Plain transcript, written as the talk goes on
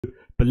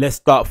But let's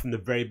start from the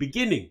very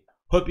beginning.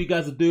 Hope you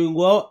guys are doing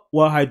well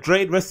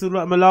hydrated, rested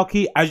like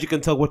malarkey. As you can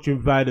tell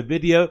watching via the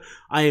video,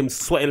 I am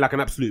sweating like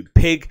an absolute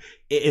pig.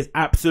 It is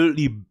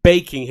absolutely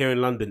baking here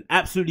in London.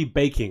 Absolutely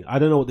baking. I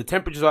don't know what the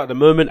temperatures are at the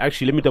moment.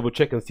 Actually, let me double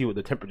check and see what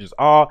the temperatures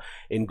are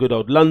in good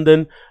old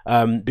London.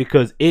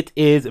 Because it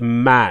is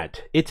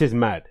mad. It is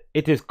mad.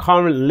 It is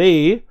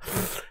currently,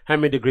 how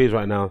many degrees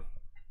right now?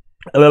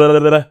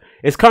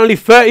 It's currently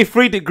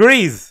 33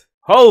 degrees.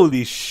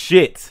 Holy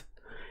shit.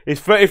 It's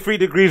 33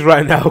 degrees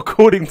right now,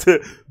 according to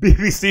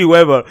BBC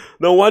weather.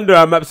 No wonder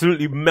I'm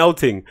absolutely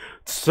melting.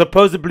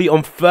 Supposedly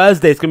on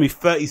Thursday, it's going to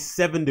be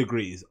 37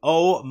 degrees.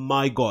 Oh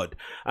my God.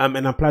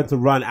 And I plan to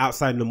run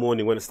outside in the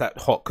morning when it's that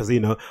hot because, you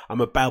know, I'm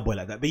a bad boy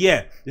like that. But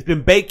yeah, it's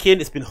been baking.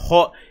 It's been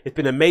hot. It's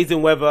been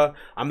amazing weather.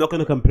 I'm not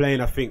going to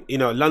complain. I think, you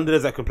know,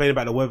 Londoners that complain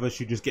about the weather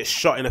should just get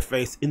shot in the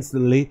face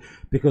instantly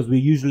because we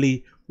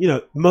usually, you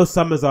know, most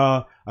summers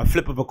are a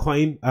flip of a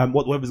coin.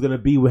 What the weather's going to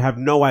be, we have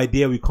no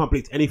idea. We can't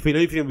predict anything.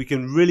 Anything we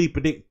can really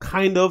predict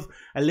kind of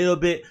a little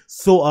bit,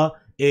 sort of,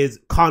 is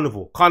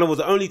Carnival. Carnival is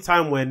the only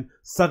time when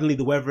suddenly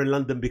the weather in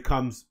London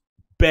becomes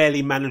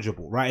barely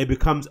manageable, right? It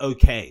becomes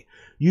okay.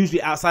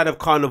 Usually outside of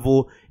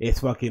Carnival, it's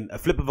fucking a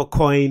flip of a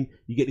coin.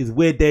 You get these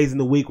weird days in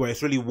the week where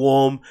it's really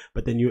warm,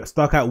 but then you're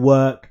stuck at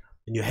work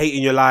and you're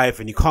hating your life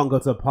and you can't go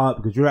to a park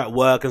because you're at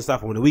work and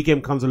stuff. And when the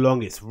weekend comes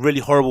along, it's really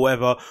horrible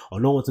weather or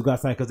no one wants to go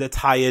outside because they're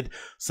tired.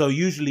 So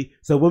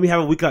when we have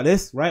a week like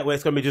this, right, where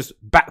it's going to be just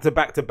back to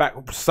back to back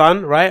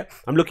sun, right?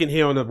 I'm looking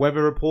here on the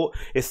weather report.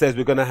 It says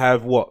we're going to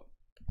have what?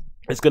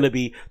 It's going to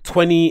be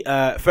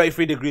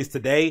 33 degrees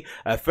today,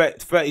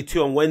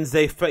 32 on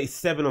Wednesday,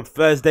 37 on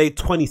Thursday,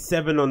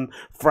 27 on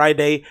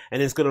Friday,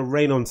 and it's going to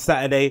rain on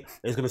Saturday,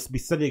 and it's going to be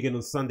sunny again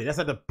on Sunday. That's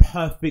like the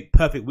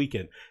perfect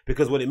weekend,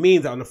 because what it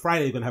means that on the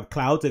Friday, you're going to have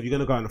clouds. So if you're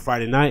going to go out on a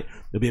Friday night,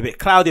 it'll be a bit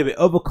cloudy, a bit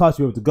overcast.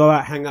 You'll be able to go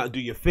out, hang out, do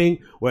your thing,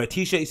 wear a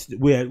t-shirt,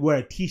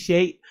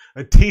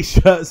 a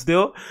t-shirt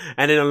still,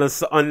 and then on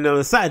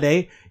a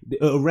Saturday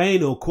it'll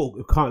rain or call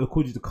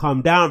you to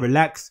calm down,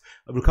 relax,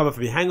 recover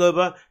from your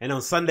hangover, and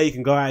on Sunday you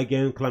can go out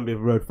again, Columbia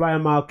Road Flyer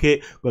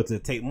Market, go to the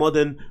Tate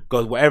Modern,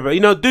 go whatever, you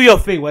know, do your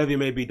thing, whatever you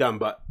may be done.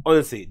 But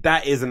honestly,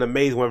 that is an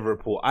amazing weather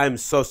report. I am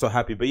so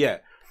happy. But yeah,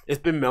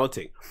 it's been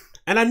melting,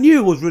 and I knew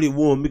it was really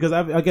warm because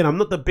I'm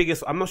not the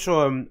biggest. I'm not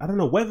sure. I don't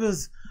know.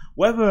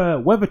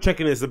 Weather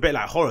checking is a bit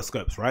like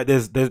horoscopes, right?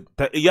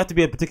 You have to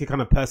be a particular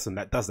kind of person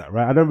that does that,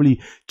 right? I don't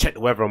really check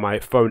the weather on my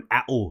phone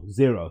at all,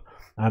 zero.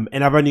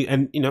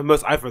 And you know,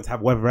 most iPhones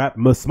have weather app,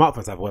 most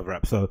smartphones have weather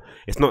app, so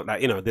it's not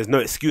that, you know, there's no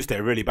excuse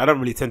there really. But I don't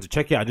really tend to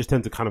check it. I just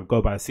tend to kind of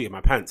go by the seat of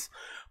my pants.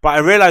 But I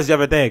realized the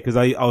other day because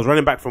I was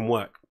running back from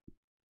work.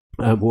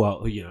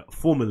 Well, you know,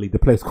 formerly the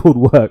place called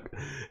work.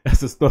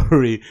 That's a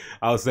story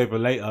I'll save for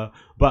later.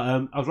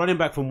 But I was running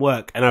back from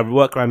work, and I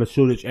work around the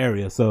Shoreditch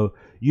area, so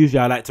usually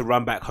I like to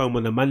run back home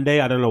on a Monday.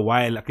 I don't know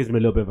why. It gives me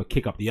a little bit of a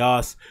kick up the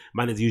arse.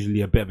 Monday's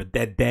usually a bit of a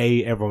dead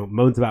day. Everyone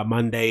moans about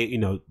Monday. You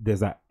know,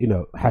 there's that, you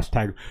know,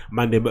 hashtag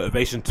Monday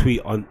motivation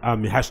tweet on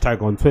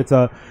hashtag on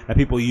Twitter that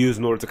people use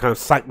in order to kind of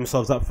psych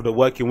themselves up for the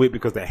working week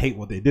because they hate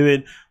what they're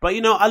doing. But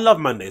you know, I love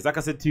Mondays. Like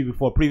I said to you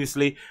before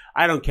previously,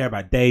 I don't care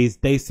about days.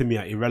 Days to me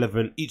are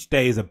irrelevant. Each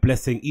day is a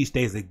blessing. Each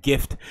day is a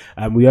gift.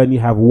 We only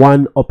have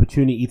one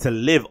opportunity to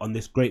live on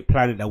this great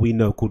planet that we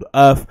know called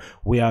Earth.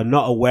 We are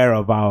not aware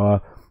of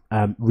our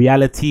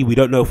reality. We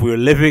don't know if we're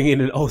living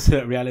in an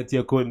alternate reality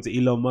according to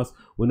Elon Musk.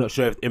 We're not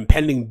sure if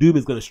impending doom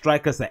is going to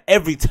strike us at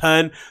every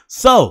turn.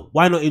 So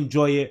why not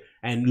enjoy it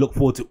and look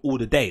forward to all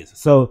the days?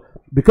 So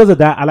because of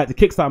that, I like to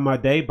kickstart my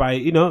day by,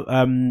 you know,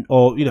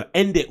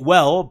 end it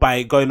well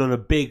by going on a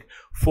big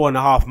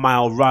 4.5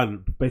 mile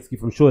run, basically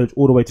from Shoreditch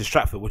all the way to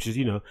Stratford, which is,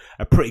 you know,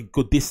 a pretty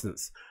good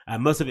distance.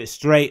 Most of it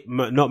straight,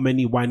 not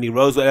many windy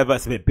roads, whatever.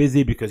 It's a bit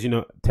busy because, you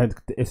know,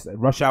 it's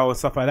rush hour and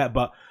stuff like that.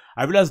 But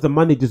I realized the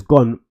money just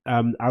gone.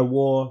 I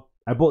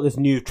bought this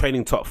new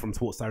training top from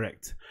Sports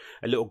Direct,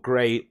 a little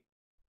grey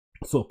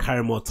sort of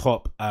caramel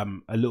top, a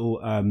little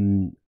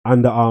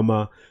Under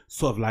Armour,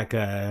 sort of like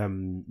a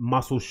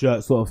muscle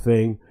shirt sort of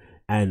thing,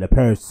 and a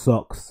pair of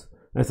socks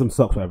and some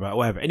socks,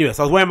 whatever. Anyway,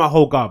 so I was wearing my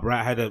whole garb,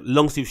 right? I had a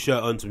long sleeve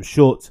shirt on, some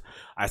shorts,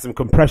 I had some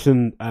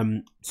compression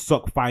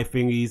sock 5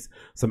 thingies,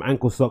 some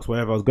ankle socks,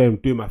 whatever. I was going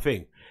to do my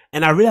thing.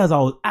 And I realized I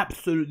was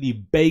absolutely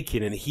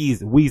baking and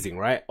he's wheezing,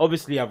 right?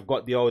 Obviously, I've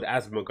got the old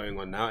asthma going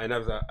on now. And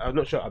I'm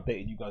not sure I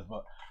updated you guys,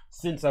 but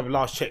since I've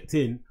last checked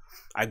in,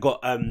 I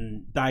got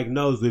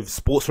diagnosed with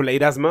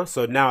sports-related asthma.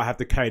 So now I have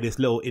to carry this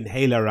little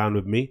inhaler around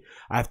with me.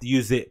 I have to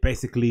use it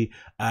basically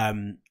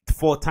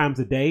 4 times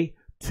a day,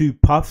 2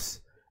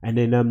 puffs. And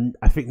then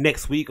I think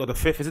next week or the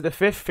 5th, is it the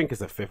 5th? I think it's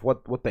the 5th.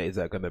 What day is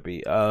that going to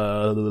be?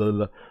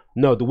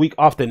 No, the week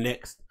after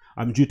next.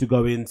 I'm due to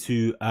go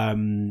into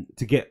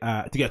to get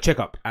a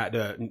checkup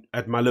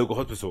at my local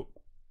hospital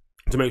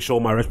to make sure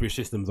my respiratory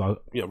systems are,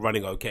 you know,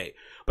 running okay.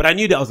 But I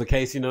knew that was the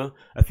case, you know.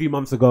 A few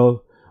months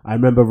ago, I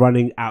remember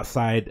running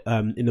outside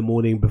in the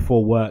morning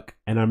before work,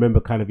 and I remember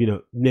kind of, you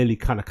know, nearly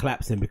kind of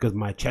collapsing because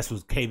my chest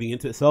was caving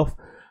into itself.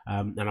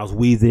 And I was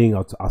wheezing, I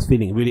was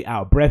feeling really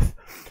out of breath.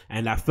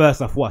 And at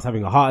first I thought I was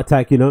having a heart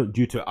attack, you know,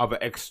 due to other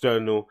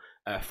external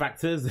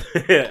factors,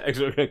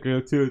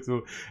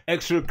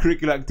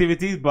 extracurricular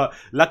activities, but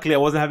luckily I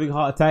wasn't having a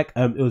heart attack.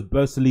 It was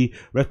mostly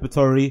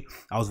respiratory.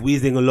 I was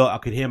wheezing a lot. I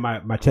could hear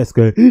my chest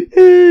go. And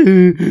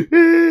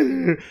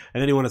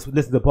anyone that's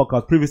listened to the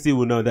podcast previously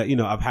will know that, you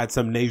know, I've had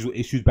some nasal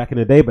issues back in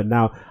the day, but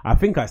now I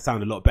think I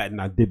sound a lot better than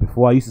I did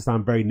before. I used to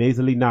sound very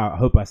nasally. Now I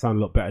hope I sound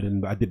a lot better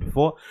than I did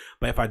before.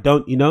 But if I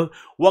don't, you know,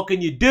 what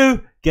can you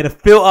do? Get a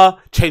filter,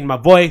 change my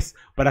voice,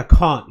 but I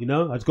can't, you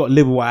know, I just got to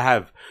live with what I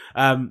have.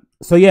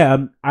 So yeah,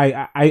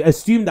 I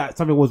assumed that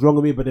something was wrong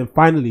with me, but then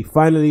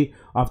finally,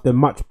 after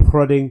much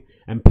prodding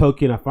and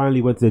poking, I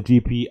finally went to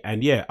the GP,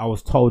 and yeah, I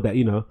was told that,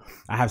 you know,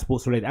 I have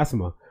sports-related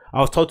asthma. I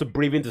was told to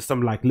breathe into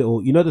some like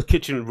little, you know, the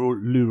kitchen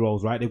loo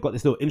rolls, right? They've got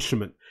this little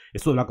instrument.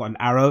 It's sort of like got an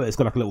arrow. It's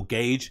got like a little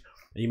gauge,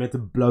 and you're meant to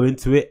blow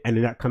into it, and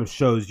then that kind of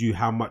shows you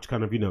how much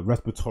kind of, you know,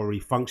 respiratory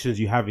functions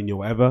you have in your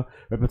whatever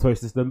respiratory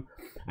system.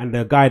 And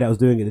the guy that was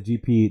doing it, the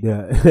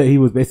GP, he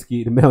was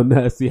basically the male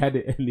nurse. He had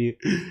it,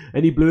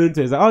 and he blew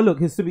into it. He's like, oh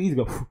look, it's super easy.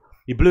 Go.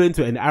 He blew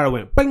into it, and the arrow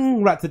went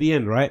bang right to the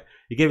end, right?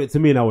 He gave it to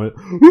me, and I went,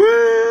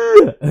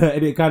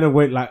 and it kind of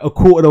went like a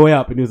quarter of the way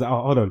up, and he was like,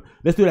 oh, hold on,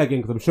 let's do that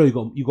again, because I'm sure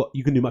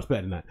you can do much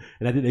better than that.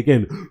 And I did it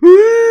again,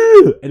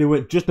 and it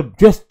went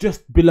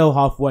just below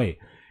halfway.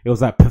 It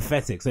was like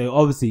pathetic. So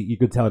obviously you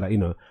could tell that, you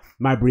know,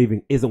 my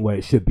breathing isn't where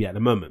it should be at the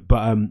moment.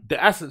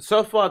 But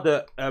so far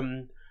the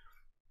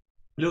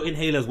little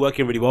inhaler is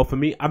working really well for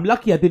me. I'm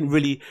lucky I didn't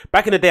really,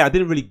 back in the day, I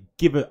didn't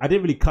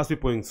really cuss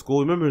people in school.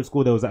 Remember in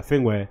school there was that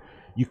thing where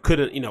you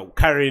couldn't, you know,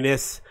 carrying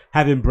this,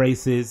 having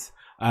braces,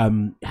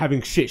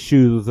 having shit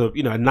shoes was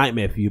a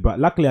nightmare for you. But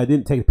luckily I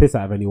didn't take the piss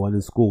out of anyone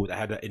in school that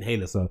had an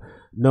inhaler, so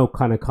no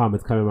kind of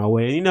karma's coming my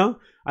way. And you know,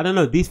 I don't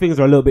know, these things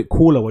are a little bit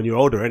cooler when you're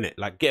older, innit?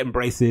 Like getting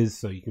braces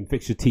so you can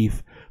fix your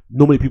teeth.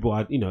 Normally people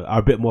are, you know, are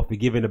a bit more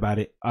forgiving about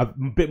it. I'm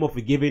a bit more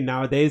forgiving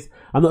nowadays.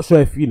 I'm not sure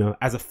if, you know,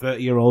 as a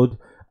 30-year-old,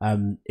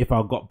 if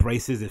I got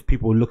braces, if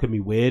people look at me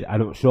weird, I'm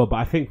not sure. But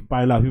I think by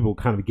and large people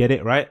kind of get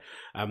it, right?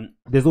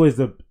 There's always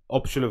the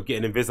option of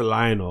getting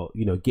Invisalign, or,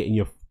 you know, getting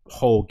a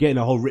whole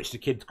rich the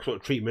kid sort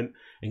of treatment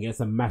and get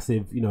some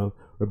massive, you know,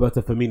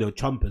 Roberto Firmino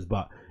chompers.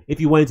 But if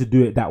you wanted to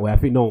do it that way, I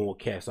think no one will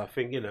care. So I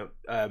think, you know,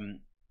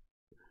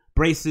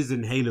 braces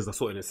and inhalers are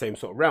sort of in the same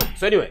sort of realm.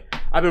 So anyway,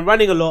 I've been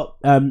running a lot.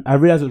 I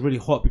realized it was really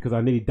hot because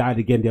I nearly died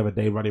again the other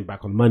day running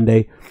back on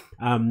Monday.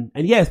 And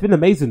yeah, it's been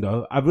amazing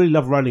though. I really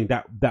love running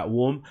that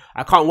warm.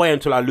 I can't wait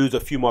until I lose a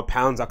few more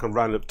pounds. I can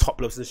run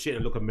topless and shit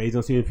and look amazing.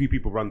 I've seen a few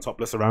people run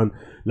topless around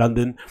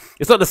London.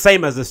 It's not the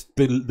same as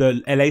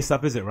the LA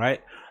stuff, is it,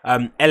 right?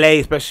 LA,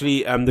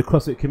 especially the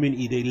CrossFit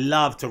community, they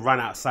love to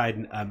run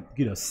outside,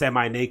 you know,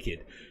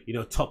 semi-naked, you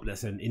know,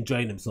 topless and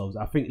enjoying themselves.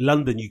 I think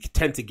London, you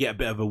tend to get a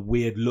bit of a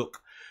weird look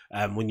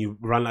when you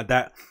run like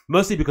that,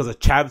 mostly because of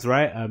chavs,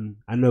 right?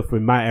 I know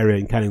from my area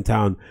in Canning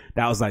Town,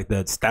 that was like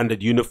the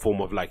standard uniform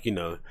of, like, you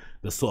know,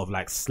 the sort of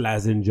like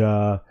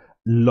Slazenger,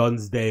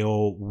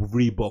 Lonsdale,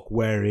 Reebok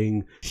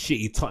wearing,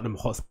 shitty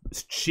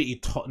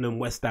Tottenham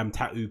West Ham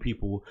tattoo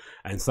people,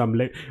 and some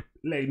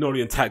Leyton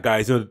Orient tat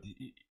guys.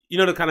 You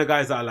know the kind of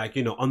guys that are like,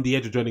 you know, on the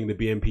edge of joining the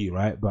BNP,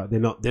 right? But they're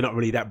not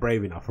really that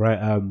brave enough,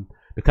 right?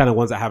 The kind of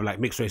ones that have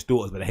like mixed race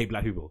daughters, but they hate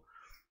black people.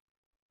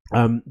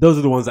 Those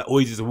are the ones that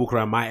always used to walk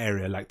around my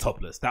area like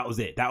topless. That was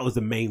it. That was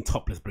the main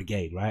topless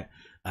brigade, right?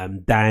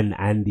 Dan,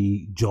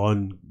 Andy,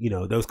 John, you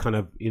know, those kind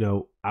of, you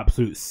know,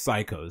 absolute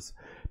psychos.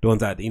 The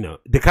ones that, you know,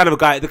 the kind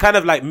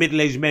of like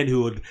middle-aged men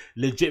who would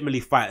legitimately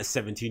fight a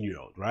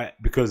 17-year-old, right?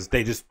 Because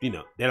they just, you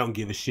know, they don't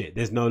give a shit.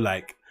 There is no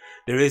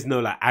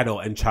like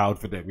adult and child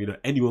for them. You know,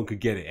 anyone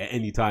could get it at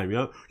any time. You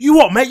know, you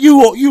what, mate? You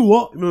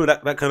what? Remember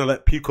that kind of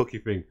like peacocky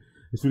thing?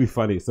 It's really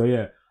funny. So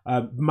yeah.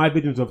 My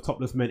visions of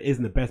topless men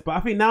isn't the best, but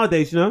I think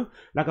nowadays, you know,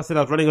 like I said,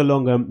 I was running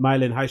along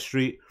Mile End High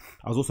Street.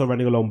 I was also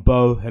running along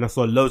Bow, and I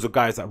saw loads of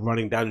guys that were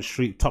running down the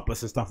street,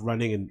 topless and stuff,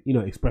 running and, you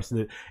know,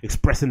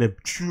 expressing their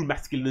true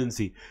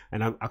masculinity.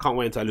 And I can't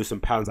wait until I lose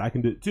some pounds. I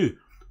can do it too.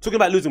 Talking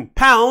about losing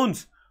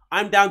pounds,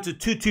 I'm down to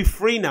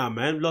 223 now,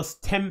 man.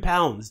 Lost 10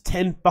 pounds,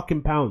 10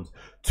 fucking pounds.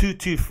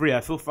 223.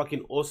 I feel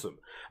fucking awesome.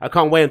 I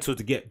can't wait until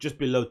to get just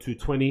below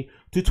 220.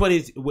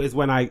 220 is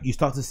when you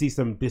start to see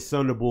some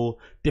discernible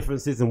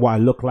differences in what I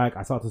look like.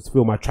 I start to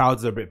feel my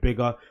trousers are a bit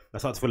bigger. I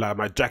start to feel like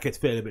my jackets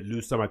fit a bit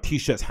looser. My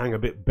t-shirts hang a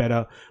bit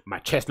better. My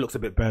chest looks a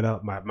bit better.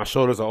 My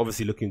shoulders are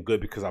obviously looking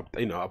good because I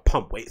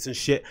pump weights and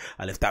shit.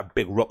 I lift that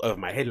big rock over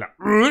my head like,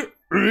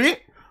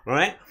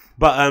 right?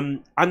 But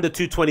under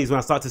 220 is when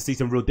I start to see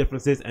some real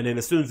differences, and then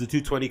as soon as the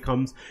 220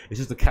 comes, it's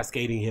just a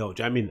cascading hill.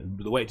 Do you know what I mean?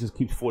 The weight just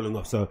keeps falling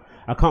off. So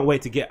I can't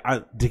wait to get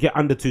under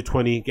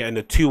 220, get in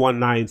the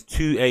 219s,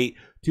 28,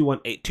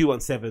 218,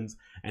 217s,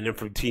 and then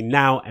from between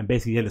now and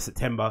basically the end of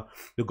September,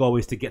 the goal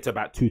is to get to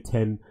about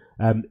 210.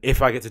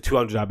 If I get to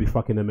 200, that'll be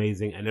fucking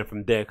amazing. And then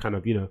from there, kind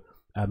of, you know,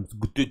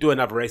 do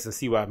another race and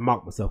see where I've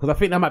marked myself, because I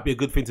think that might be a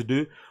good thing to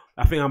do.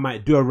 I think I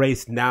might do a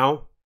race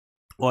now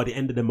or the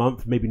end of the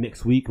month, maybe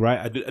next week, right?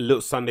 I do a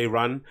little Sunday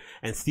run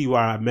and see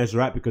where I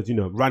measure at, because, you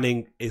know,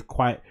 running is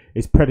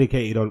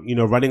predicated on, you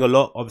know, running a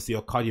lot. Obviously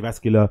your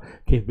cardiovascular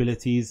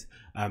capabilities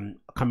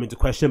come into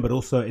question, but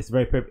also it's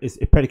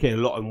predicated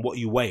a lot on what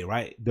you weigh,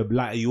 right? The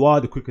lighter you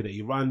are, the quicker that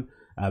you run.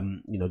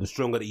 You know, the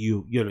stronger that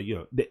you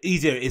know, the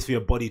easier it is for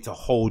your body to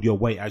hold your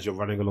weight as you're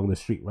running along the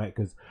street, right?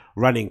 Because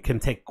running can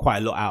take quite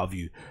a lot out of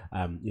you.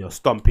 You know,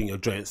 stomping your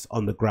joints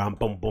on the ground,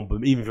 boom, boom,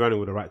 boom. Even if you're running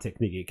with the right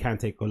technique, it can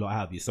take a lot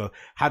out of you. So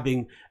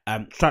having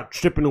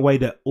stripping away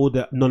all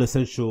the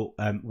non-essential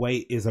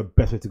weight is a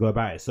best way to go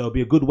about it. So it'll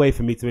be a good way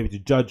for me to maybe to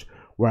judge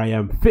where I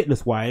am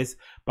fitness wise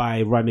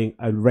by running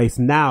a race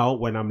now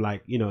when I'm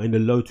like, you know, in the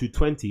low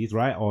 220s,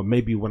 right? Or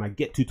maybe when I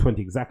get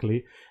 220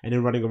 exactly, and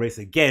then running a race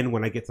again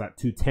when I get to like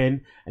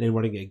 210, and then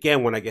running it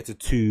again when I get to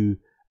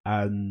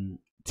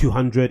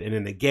 200, and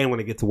then again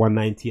when I get to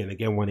 190, and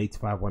again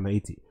 185,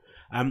 180.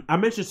 I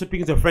mentioned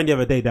speaking to a friend the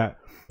other day that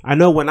I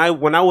know when I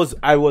was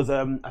I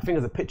think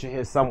there's a picture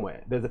here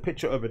somewhere. There's a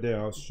picture over there.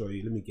 I'll show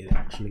you. Let me get it.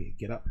 Actually,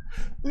 get up.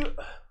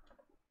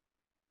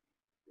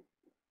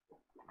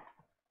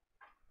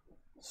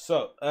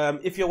 So,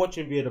 if you're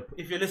watching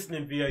if you're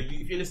listening via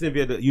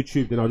the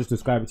YouTube, then I'll just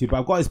describe it to you. But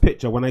I've got this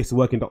picture when I used to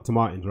work in Dr.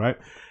 Martens, right?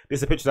 This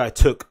is a picture that I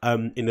took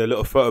in the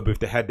little photo booth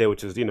they had there,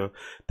 which is, you know,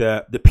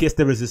 the pièce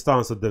de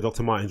résistance of the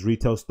Dr. Martens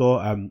retail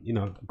store. You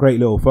know, great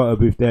little photo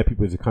booth there.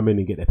 People just come in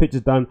and get their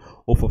pictures done,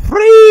 all for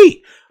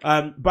free.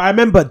 But I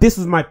remember this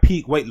was my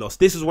peak weight loss.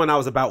 This was when I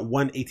was about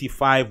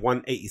 185,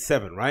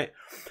 187, right?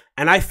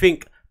 And I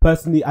think,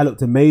 personally, I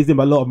looked amazing,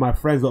 but a lot of my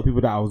friends, a lot of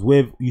people that I was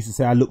with used to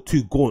say I looked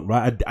too gaunt,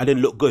 right? I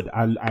didn't look good.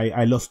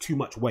 I lost too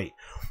much weight.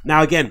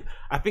 Now, again,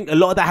 I think a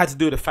lot of that had to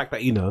do with the fact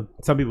that, you know,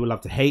 some people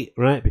love to hate,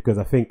 right? Because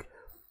I think,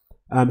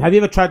 have you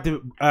ever tried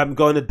to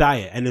go on a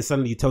diet and then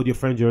suddenly you told your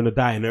friends you're on a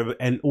diet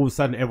and all of a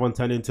sudden everyone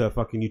turned into a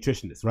fucking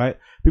nutritionist, right?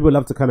 People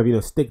love to kind of, you know,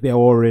 stick their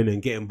oar in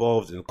and get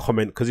involved and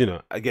comment because, you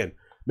know, again,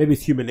 maybe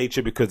it's human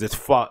nature because it's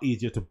far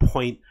easier to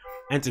point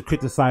and to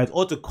criticize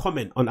or to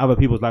comment on other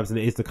people's lives than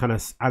it is to kind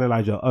of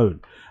analyze your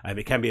own.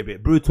 It can be a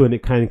bit brutal and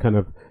it can kind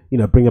of, you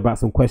know, bring about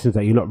some questions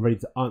that you're not ready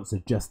to answer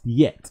just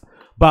yet.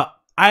 But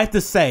I have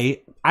to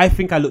say, I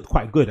think I looked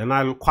quite good and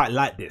I quite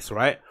like this,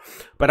 right?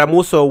 But I'm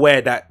also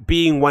aware that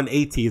being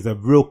 180 is a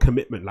real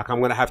commitment. Like I'm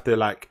going to have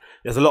to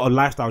there's a lot of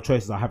lifestyle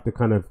choices I have to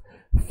kind of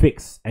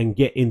fix and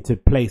get into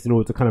place in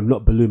order to kind of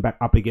not balloon back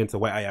up again to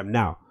where I am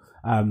now.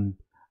 And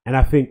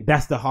I think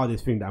that's the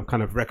hardest thing that I'm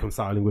kind of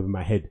reconciling with in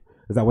my head.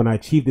 Is that when I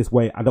achieve this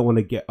weight, I don't want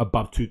to get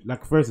above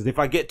like for instance, if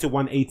I get to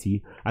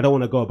 180, I don't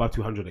want to go above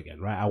 200 again,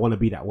 right? I want to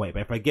be that weight.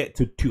 But if I get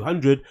to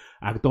 200,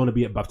 I don't want to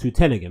be above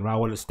 210 again, right? I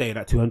want to stay at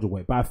that 200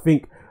 weight. But I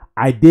think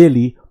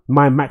ideally,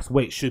 my max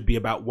weight should be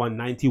about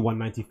 190,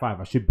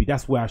 195.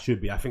 That's where I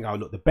should be. I think I'll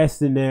look the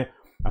best in there.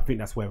 I think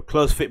that's where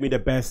clothes fit me the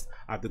best.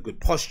 I have the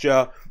good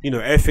posture. You know,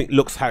 everything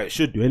looks how it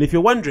should do. And if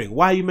you're wondering,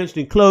 why are you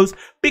mentioning clothes?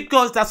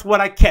 Because that's what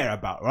I care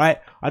about, right?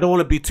 I don't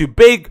want to be too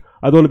big.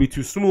 I don't want to be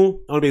too small.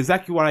 I want to be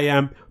exactly where I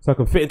am so I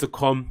can fit into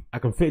Com. I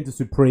can fit into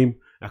Supreme.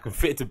 I can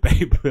fit into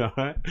Babe,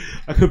 right?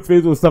 I can fit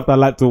into stuff that I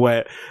like to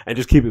wear and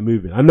just keep it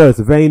moving. I know it's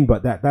vain,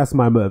 but that's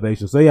my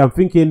motivation. So yeah, I'm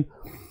thinking,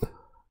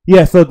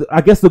 yeah, so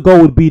I guess the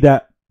goal would be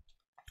that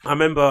I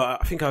remember,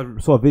 I think I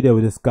saw a video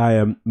with this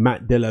guy,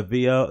 Matt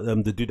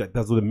Delavia, the dude that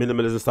does all the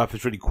minimalism stuff.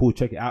 It's really cool.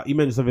 Check it out. He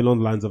mentioned something along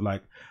the lines of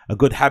like a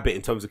good habit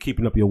in terms of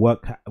keeping up your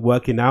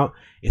working out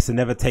is to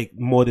never take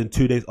more than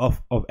 2 days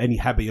off of any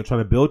habit you're trying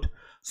to build.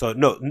 So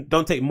no,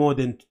 don't take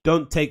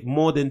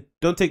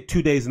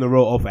 2 days in a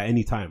row off at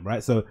any time,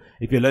 right? So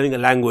if you're learning a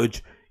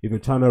language, if you're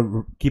trying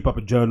to keep up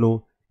a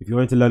journal, if you're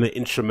going to learn an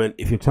instrument,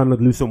 if you're trying to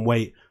lose some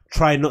weight,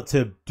 try not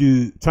to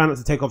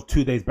take off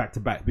 2 days back to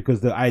back,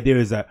 because the idea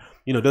is that,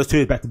 you know, those 2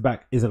 days back to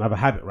back is another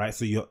habit, right?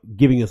 So you're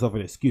giving yourself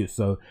an excuse.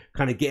 So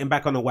kind of getting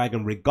back on the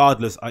wagon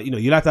regardless, you know,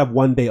 you have to have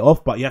 1 day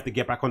off, but you have to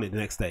get back on it the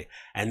next day.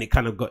 And it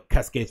kind of got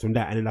cascades from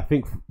that. And then I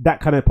think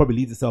that kind of probably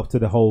leads itself to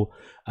the whole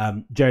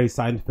Jerry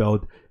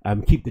Seinfeld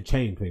keep the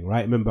chain thing,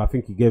 right? Remember, I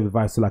think he gave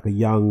advice to like a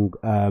young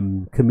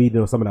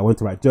comedian or someone that wanted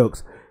to write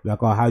jokes.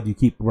 Like, oh, how do you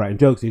keep writing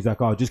jokes? He's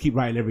like, oh, just keep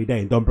writing every day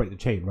and don't break the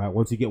chain, right?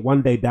 Once you get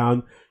 1 day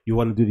down, you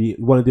want to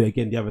do it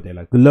again the other day,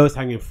 like the lowest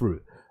hanging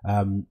fruit.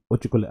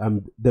 What you call it?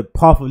 The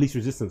path of least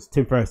resistance.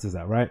 Tim Ferriss does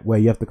that, right? Where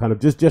you have to kind of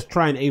just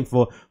try and aim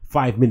for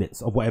 5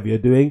 minutes of whatever you're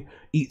doing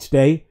each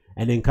day,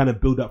 and then kind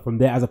of build up from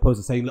there, as opposed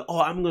to saying, like,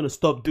 oh, I'm gonna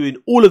stop doing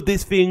all of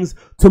these things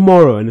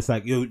tomorrow, and it's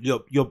like you're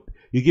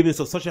giving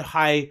yourself such a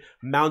high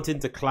mountain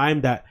to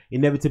climb that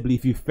inevitably,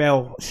 if you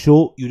fail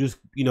short, you just,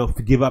 you know,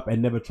 give up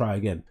and never try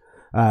again.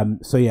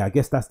 So yeah, I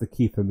guess that's the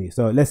key for me.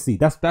 So let's see,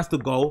 that's the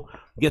goal.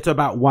 Get to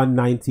about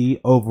 190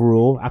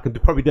 overall. I can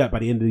probably do that by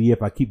the end of the year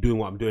if I keep doing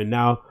what I'm doing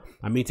now.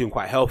 I'm eating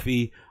quite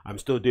healthy. I'm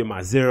still doing my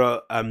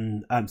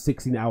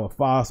 16-hour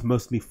fast,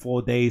 mostly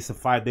 4 days to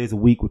 5 days a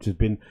week, which has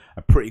been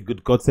a pretty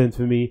good godsend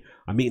for me.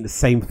 I'm eating the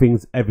same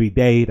things every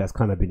day. That's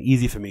kind of been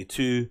easy for me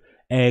too.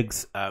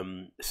 Eggs,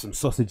 some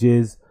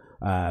sausages,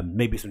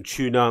 maybe some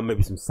tuna,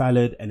 maybe some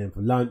salad, and then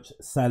for lunch,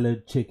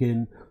 salad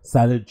chicken,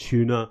 salad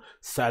tuna,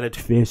 salad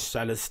fish,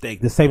 salad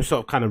steak. The same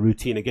sort of kind of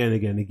routine again,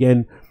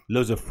 again.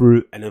 Loads of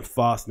fruit, and then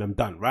fast, and I'm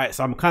done. Right.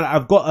 So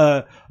I've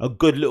got a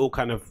good little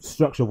kind of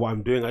structure of what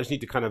I'm doing. I just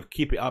need to kind of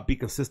keep it up, be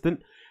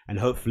consistent, and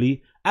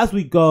hopefully as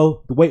we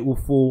go, the weight will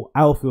fall.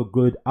 I'll feel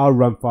good. I'll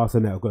run fast,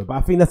 and that'll go. But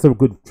I think that's a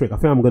good trick. I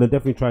think I'm gonna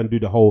definitely try and do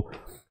the whole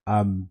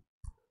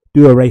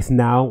do a race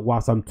now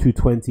whilst I'm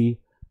 220.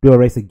 Do a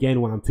race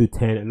again when I'm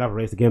 210, another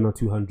race again when I'm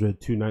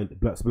 200, 290,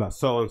 blah, blah,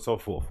 so on and so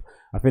forth.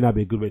 I think that'd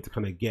be a good way to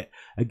kind of get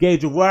a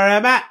gauge of where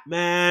I'm at,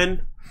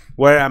 man.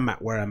 Where I'm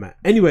at.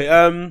 Anyway,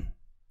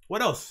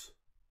 what else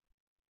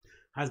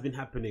has been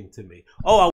happening to me? Oh,